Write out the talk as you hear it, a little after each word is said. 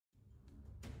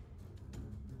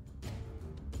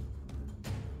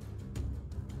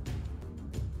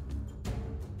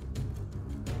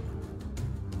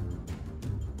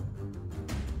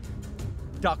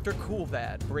Dr.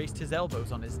 Coolbad braced his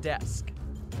elbows on his desk.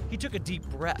 He took a deep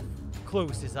breath,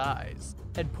 closed his eyes,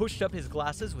 and pushed up his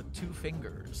glasses with 2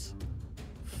 fingers.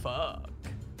 "Fuck,"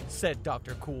 said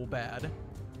Dr. Coolbad.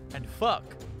 And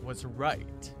fuck was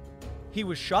right. He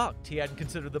was shocked he hadn't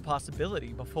considered the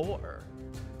possibility before.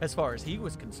 As far as he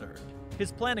was concerned,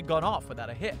 his plan had gone off without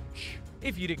a hitch,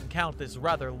 if you didn't count this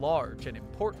rather large and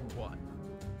important one.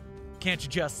 "Can't you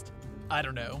just, I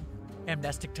don't know,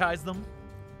 amnesticize them?"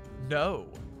 "No,"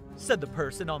 said the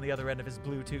person on the other end of his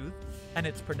Bluetooth, and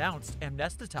it's pronounced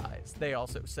amnesticize, they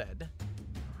also said.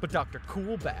 But Dr.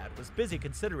 Coolbad was busy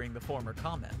considering the former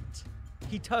comment.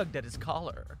 He tugged at his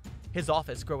collar, his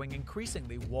office growing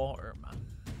increasingly warm.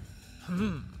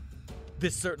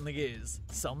 This certainly is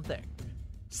something.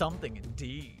 Something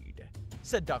indeed,"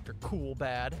 said Dr.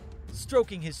 Coolbad,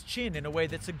 stroking his chin in a way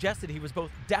that suggested he was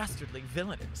both dastardly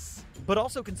villainous, but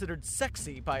also considered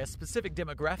sexy by a specific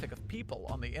demographic of people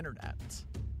on the internet.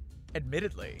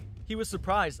 Admittedly, he was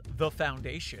surprised the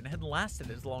Foundation had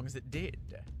lasted as long as it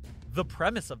did. The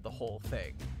premise of the whole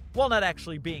thing, while not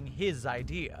actually being his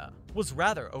idea, was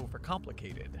rather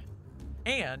overcomplicated.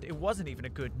 And it wasn't even a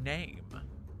good name.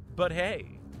 But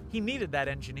hey, he needed that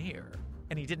engineer,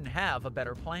 and he didn't have a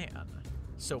better plan.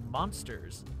 So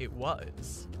Monsters it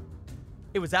was.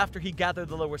 It was after he gathered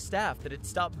the lower staff that it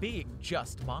stopped being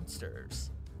just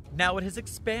monsters. Now it has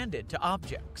expanded to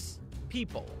objects,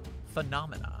 people,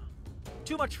 phenomena.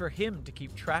 Too much for him to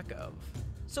keep track of.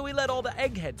 So he let all the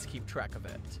eggheads keep track of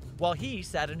it, while he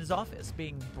sat in his office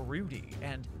being broody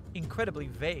and incredibly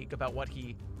vague about what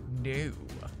he knew,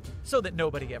 so that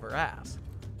nobody ever asked.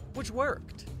 Which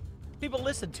worked. People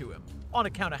listened to him on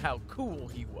account of how cool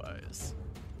he was.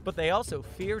 But they also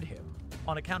feared him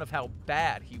on account of how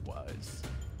bad he was.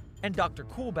 And Dr.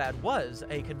 Coolbad was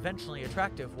a conventionally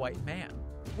attractive white man,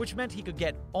 which meant he could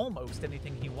get almost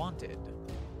anything he wanted.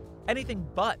 Anything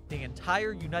but the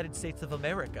entire United States of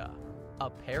America,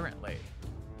 apparently.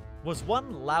 Was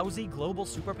one lousy global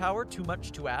superpower too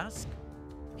much to ask?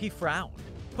 He frowned,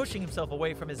 pushing himself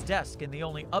away from his desk in the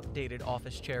only updated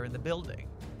office chair in the building.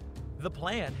 The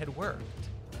plan had worked.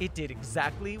 It did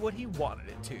exactly what he wanted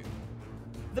it to.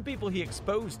 The people he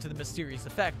exposed to the mysterious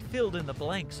effect filled in the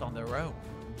blanks on their own,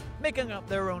 making up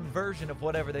their own version of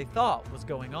whatever they thought was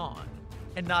going on,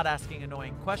 and not asking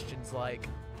annoying questions like,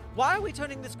 "Why are we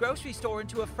turning this grocery store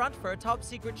into a front for a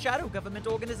top-secret shadow government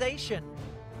organization?"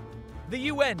 The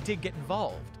UN did get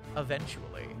involved,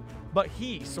 eventually, but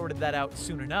he sorted that out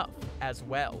soon enough as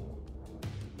well.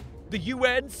 "The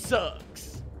UN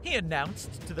sucks," he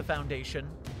announced to the Foundation.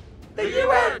 "The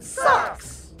UN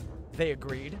sucks!" They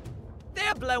agreed.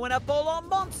 "They're blowing up all our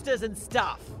monsters and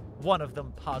stuff," one of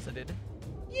them posited.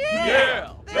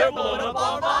 Yeah, they're blowing up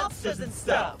our monsters and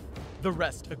stuff," the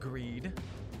rest agreed.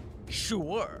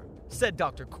 "Sure," said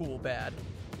Dr. Coolbad.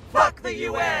 "Fuck the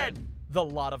UN!" the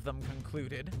lot of them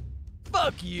concluded.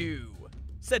 "Fuck you,"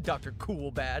 said Dr.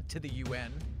 Coolbad to the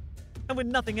UN. And with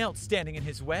nothing else standing in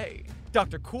his way,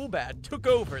 Dr. Coolbad took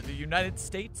over the United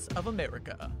States of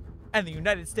America. And the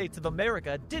United States of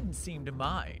America didn't seem to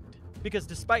mind, because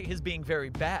despite his being very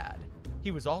bad,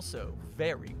 he was also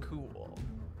very cool.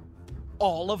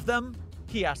 "All of them?"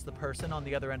 he asked the person on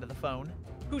the other end of the phone,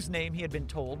 whose name he had been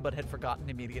told but had forgotten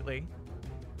immediately.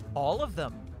 "All of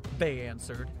them," they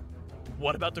answered.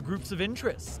 "What about the groups of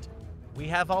interest?" "We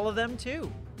have all of them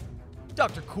too."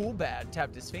 Dr. Coolbad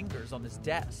tapped his fingers on his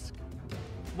desk.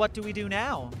 "What do we do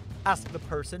now?" asked the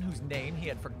person whose name he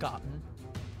had forgotten.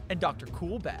 And Dr.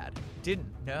 Coolbad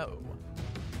didn't know.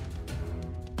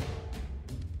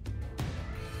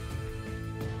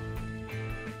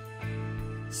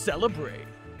 "Celebrate,"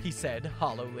 he said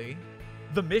hollowly.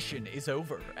 "The mission is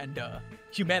over, and,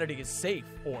 humanity is safe,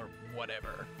 or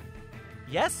whatever."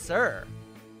 "Yes, sir."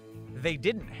 They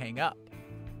didn't hang up.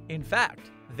 In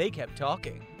fact, they kept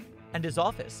talking, and his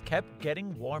office kept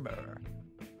getting warmer.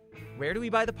 "Where do we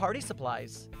buy the party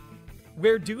supplies?"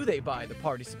 Where do they buy the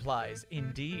party supplies,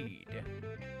 indeed?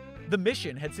 The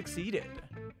mission had succeeded.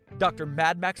 Dr.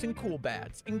 Mad Max and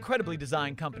Coolbad's incredibly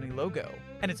designed company logo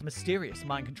and its mysterious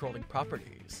mind-controlling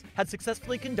properties had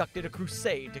successfully conducted a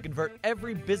crusade to convert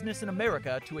every business in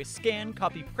America to a scan,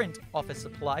 copy, print office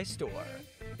supply store.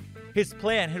 His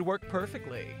plan had worked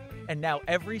perfectly, and now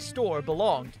every store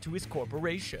belonged to his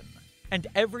corporation, and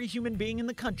every human being in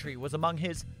the country was among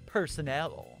his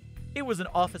personnel. It was an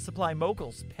office supply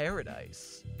mogul's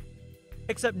paradise.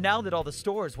 Except now that all the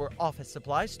stores were office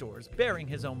supply stores bearing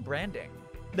his own branding,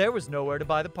 there was nowhere to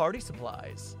buy the party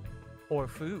supplies, or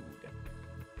food,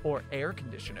 or air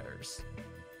conditioners.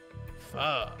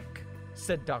 "Fuck,"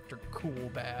 said Dr.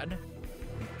 Coolbad.